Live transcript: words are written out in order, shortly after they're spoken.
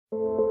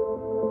Next,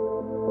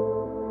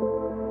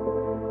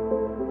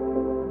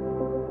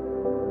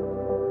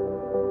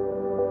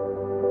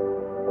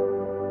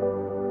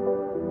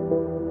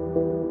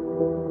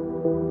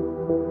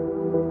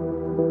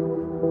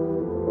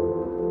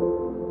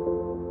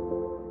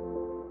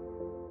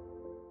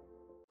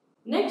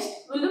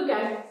 we'll look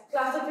at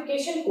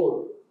classification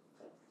code.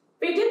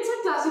 Patents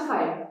are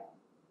classified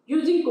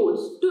using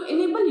codes to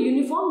enable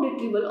uniform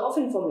retrieval of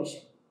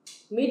information.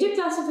 Major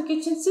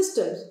classification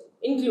systems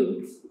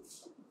include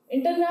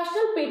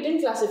International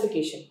Patent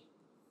Classification,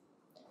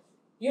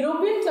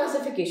 European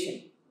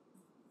Classification,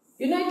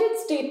 United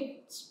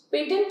States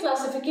Patent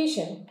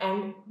Classification,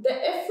 and the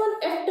F1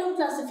 F-term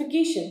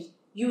classifications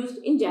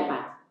used in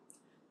Japan.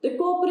 The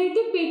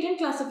Cooperative Patent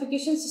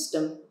Classification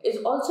System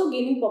is also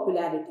gaining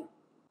popularity,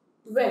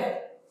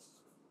 where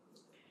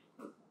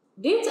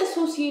dates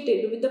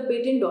associated with the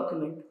patent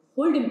document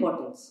hold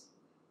importance.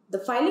 The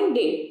filing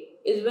date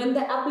is when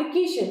the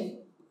application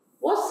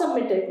was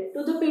submitted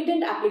to the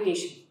patent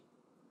application.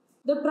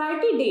 The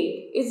priority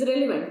date is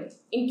relevant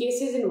in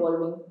cases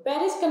involving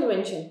Paris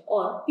Convention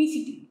or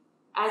PCT,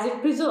 as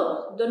it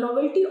preserves the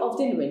novelty of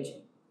the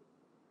invention.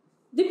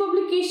 The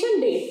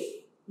publication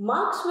date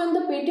marks when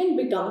the patent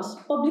becomes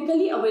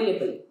publicly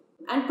available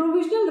and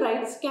provisional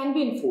rights can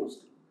be enforced.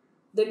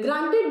 The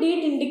granted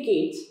date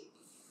indicates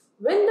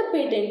when the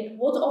patent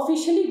was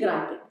officially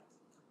granted.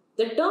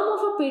 The term of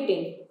a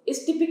patent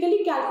is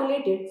typically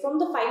calculated from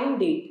the filing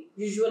date,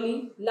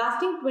 usually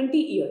lasting 20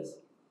 years.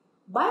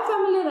 By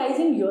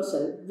familiarizing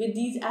yourself with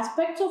these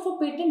aspects of a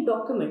patent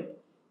document,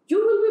 you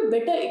will be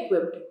better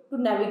equipped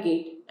to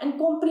navigate and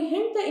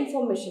comprehend the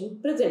information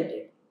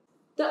presented.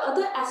 The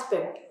other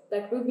aspect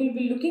that we will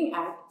be looking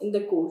at in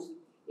the course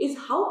is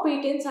how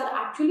patents are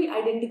actually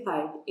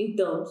identified in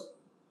terms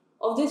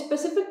of their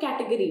specific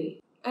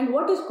category and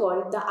what is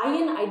called the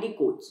INID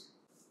codes.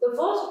 The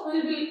first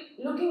we will be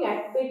looking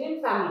at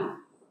patent family.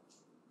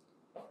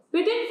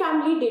 Patent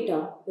family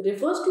data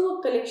refers to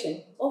a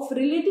collection of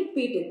related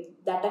patents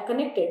that are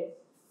connected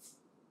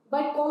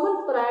by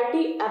common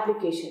priority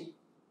application.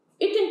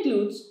 It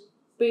includes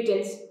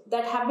patents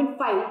that have been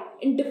filed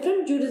in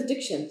different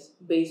jurisdictions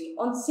based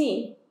on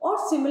same or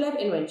similar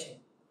invention.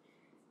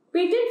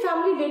 Patent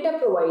family data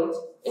provides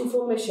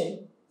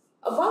information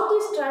about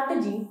the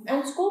strategy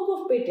and scope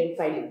of patent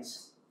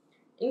filings,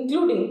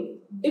 including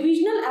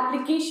divisional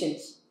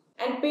applications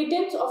and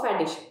patents of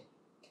addition.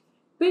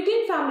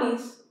 Patent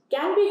families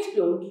can be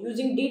explored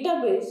using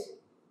databases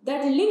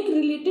that link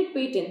related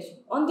patents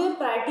on their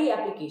priority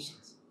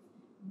applications.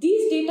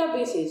 These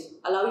databases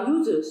allow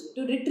users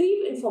to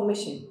retrieve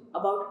information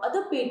about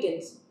other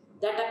patents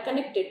that are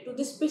connected to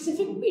the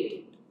specific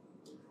patent.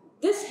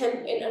 This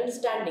helps in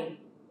understanding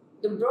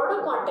the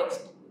broader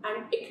context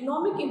and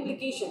economic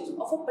implications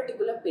of a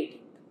particular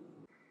patent.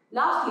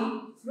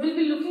 Lastly, we will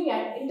be looking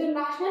at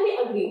internationally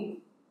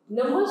agreed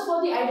numbers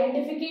for the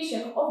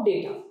identification of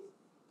data,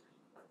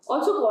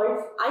 also called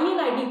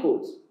INID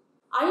codes.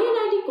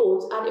 INID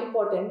codes are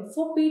important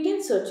for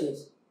patent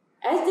searches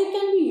as they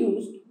can be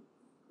used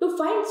to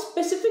find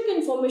specific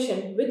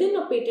information within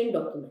a patent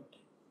document.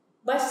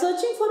 By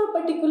searching for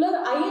a particular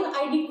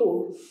INID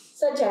code,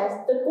 such as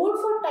the code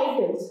for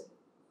titles,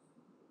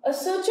 a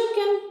searcher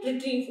can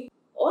retrieve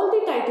all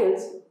the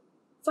titles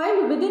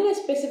filed within a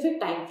specific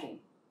time frame.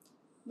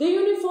 The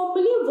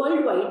uniformly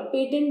worldwide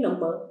patent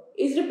number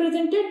is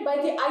represented by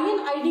the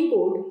INID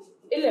code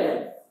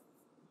 11.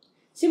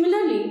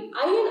 Similarly,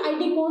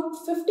 INID code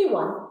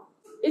 51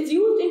 is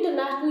used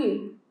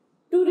internationally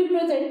to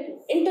represent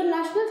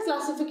international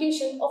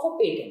classification of a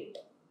patent.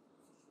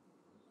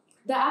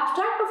 The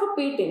abstract of a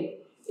patent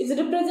is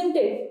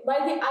represented by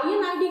the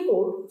INID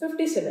code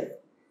 57.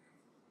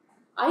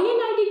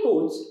 INID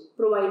codes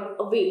provide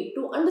a way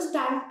to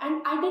understand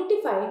and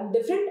identify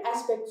different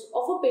aspects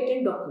of a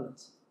patent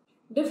document.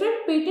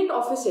 Different patent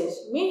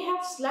offices may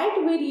have slight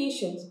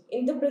variations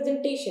in the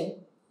presentation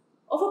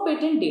of a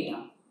patent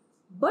data,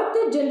 but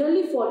they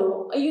generally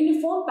follow a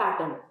uniform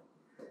pattern.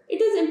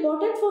 It is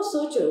important for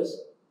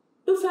searchers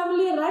to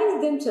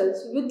familiarize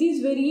themselves with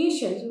these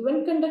variations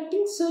when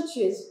conducting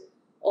searches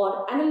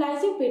or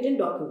analyzing patent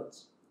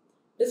documents.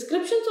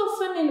 Descriptions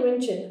of an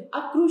invention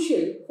are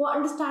crucial for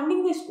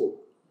understanding the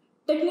scope,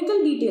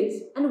 technical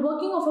details, and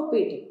working of a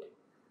patent.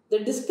 The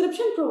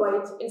description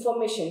provides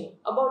information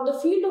about the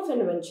field of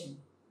invention,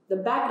 the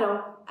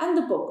background and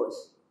the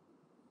purpose,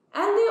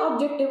 and the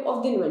objective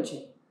of the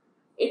invention.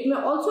 It may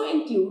also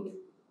include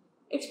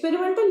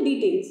experimental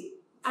details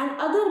and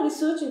other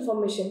research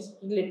information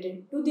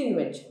related to the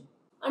invention.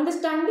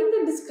 Understanding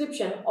the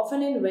description of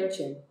an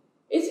invention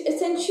is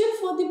essential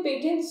for the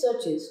patent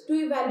searches to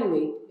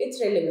evaluate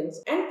its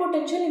relevance and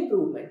potential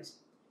improvements.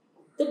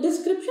 The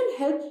description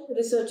helps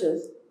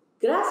researchers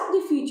grasp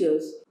the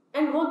features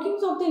and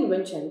workings of the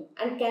invention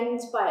and can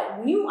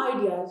inspire new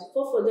ideas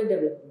for further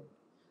development.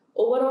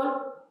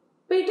 Overall,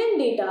 patent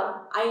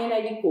data,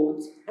 INID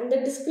codes, and the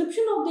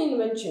description of the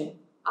invention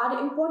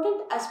are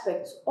important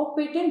aspects of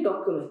patent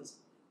documents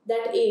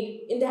that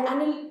aid in the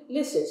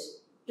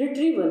analysis,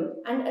 retrieval,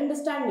 and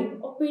understanding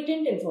of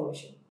patent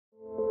information.